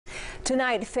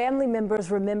Tonight, family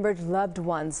members remembered loved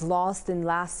ones lost in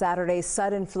last Saturday's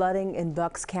sudden flooding in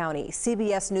Bucks County.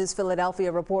 CBS News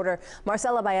Philadelphia reporter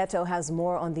Marcela Bayeto has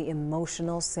more on the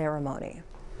emotional ceremony.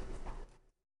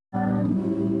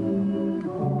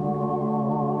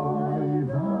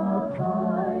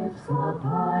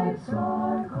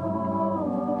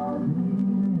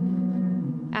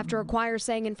 After a choir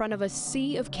sang in front of a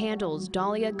sea of candles,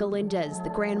 Dahlia Galindez, the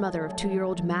grandmother of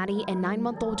 2-year-old Maddie and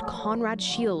 9-month-old Conrad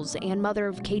Shields and mother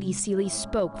of Katie Seeley,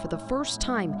 spoke for the first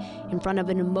time in front of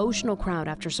an emotional crowd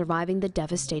after surviving the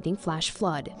devastating flash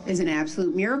flood. It's an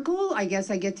absolute miracle. I guess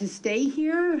I get to stay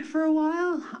here for a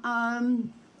while.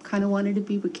 Kind of wanted to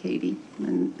be with Katie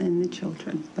and the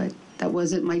children, but that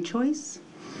wasn't my choice.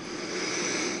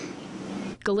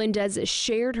 Galindez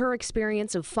shared her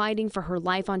experience of fighting for her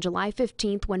life on July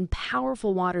 15th when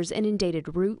powerful waters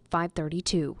inundated Route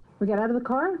 532. We got out of the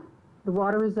car, the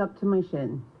water was up to my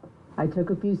shin. I took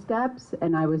a few steps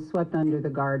and I was swept under the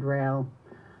guardrail,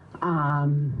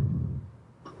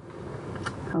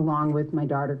 along with my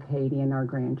daughter Katie and our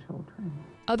grandchildren.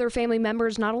 Other family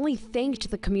members not only thanked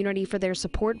the community for their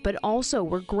support, but also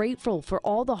were grateful for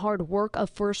all the hard work of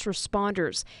first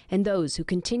responders and those who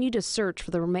continue to search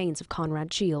for the remains of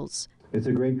Conrad Shields. It's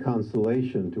a great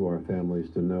consolation to our families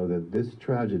to know that this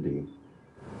tragedy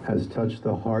has touched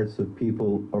the hearts of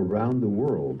people around the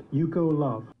world. Yuko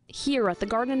love. Here at the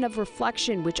Garden of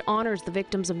Reflection, which honors the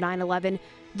victims of 9/11,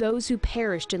 those who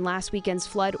perished in last weekend's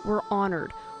flood were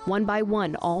honored. One by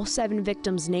one, all 7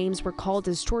 victims' names were called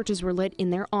as torches were lit in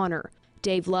their honor.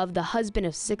 Dave Love, the husband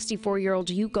of 64-year-old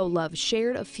Yuko Love,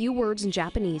 shared a few words in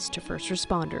Japanese to first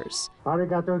responders.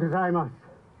 Arigatou gozaimasu.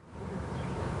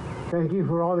 Thank you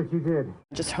for all that you did.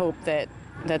 Just hope that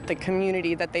the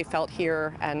community that they felt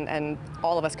here and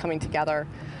all of us coming together,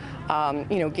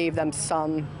 gave them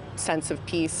some sense of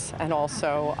peace and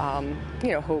also,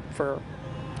 hope for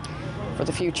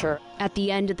the future. At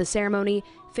the end of the ceremony,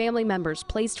 family members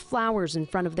placed flowers in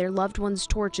front of their loved ones'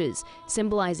 torches,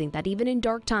 symbolizing that even in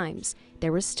dark times,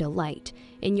 there is still light.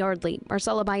 In Yardley,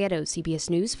 Marcela Bayeto, CBS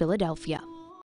News, Philadelphia.